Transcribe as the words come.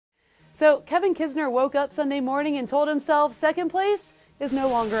So Kevin Kisner woke up Sunday morning and told himself second place is no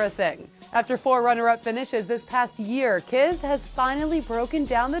longer a thing. After 4 runner-up finishes this past year, Kis has finally broken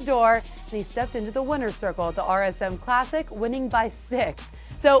down the door and he stepped into the winner's circle at the RSM Classic, winning by 6.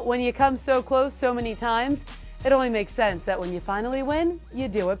 So when you come so close so many times, it only makes sense that when you finally win, you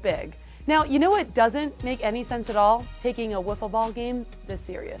do it big. Now, you know what doesn't make any sense at all? Taking a wiffle ball game this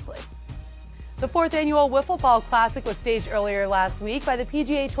seriously. The 4th annual Wiffle Ball Classic was staged earlier last week by the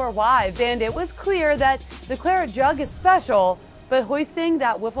PGA Tour wives, and it was clear that the Claret Jug is special, but hoisting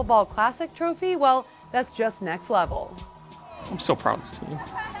that Wiffle Ball Classic trophy, well, that's just next level. I'm so proud of this team.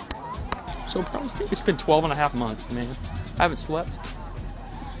 So proud of this team. It's been 12 and a half months, man. I haven't slept.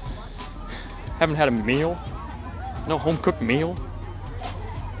 Haven't had a meal. No home-cooked meal.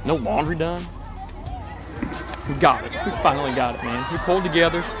 No laundry done. We got it. We finally got it, man. We pulled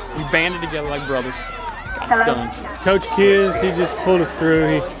together. We banded together like brothers. Got it done. Coach Kis, he just pulled us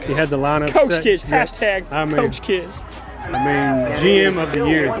through. He had the lineup Coach set. Kis, hashtag Coach Kis. GM of the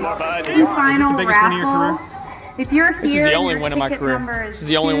year. Is this the biggest win of your career? If you're here, this is the only win of my career. This is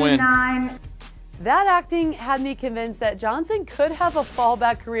the only win. That acting had me convinced that Johnson could have a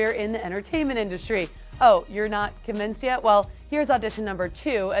fallback career in the entertainment industry. Oh, you're not convinced yet? Well, here's audition number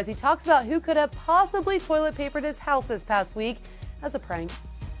 2 as he talks about who could have possibly toilet papered his house this past week as a prank.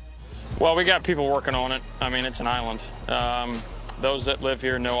 Well, we got people working on it. I mean, it's an island. Those that live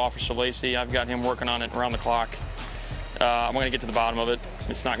here know Officer Lacey. I've got him working on it around the clock. I'm going to get to the bottom of it.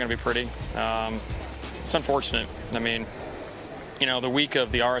 It's not going to be pretty. It's unfortunate. I mean, you know, the week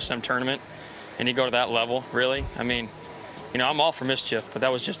of the RSM tournament, and you go to that level, really? I mean, you know, I'm all for mischief, but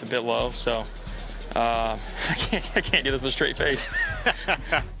that was just a bit low, so I can't do this with a straight face.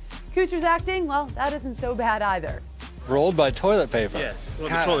 Kuchar's acting, well, that isn't so bad either. Rolled by toilet paper. Yes. Well,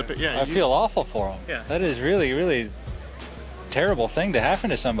 God, the toilet paper. Yeah. I feel awful for him. Yeah. That is really, really terrible thing to happen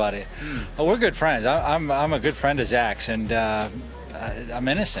to somebody. Oh, we're good friends. I'm a good friend of Zach's, and I'm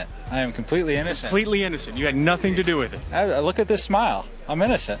innocent. I am completely innocent. Completely innocent. You had nothing to do with it. I look at this smile. I'm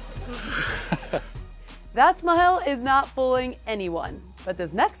innocent. That smile is not fooling anyone. But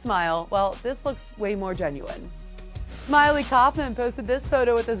this next smile, well, this looks way more genuine. Smiley Kaufman posted this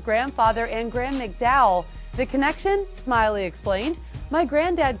photo with his grandfather and Graham McDowell. The connection, Smiley explained, my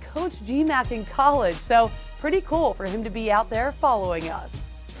granddad coached GMAC in college, so pretty cool for him to be out there following us.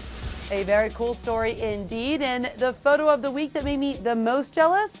 A very cool story indeed, and the photo of the week that made me the most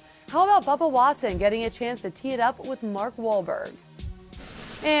jealous? How about Bubba Watson getting a chance to tee it up with Mark Wahlberg?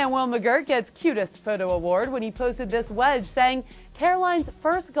 And Will McGirt gets Cutest Photo Award when he posted this wedge saying, Caroline's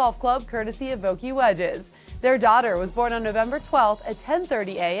first golf club courtesy of Vokey Wedges. Their daughter was born on November 12th at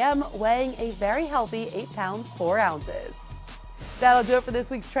 10:30 a.m., weighing a very healthy 8 pounds 4 ounces. That'll do it for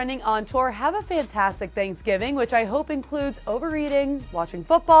this week's Trending on Tour. Have a fantastic Thanksgiving, which I hope includes overeating, watching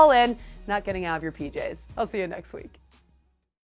football, and not getting out of your PJs. I'll see you next week.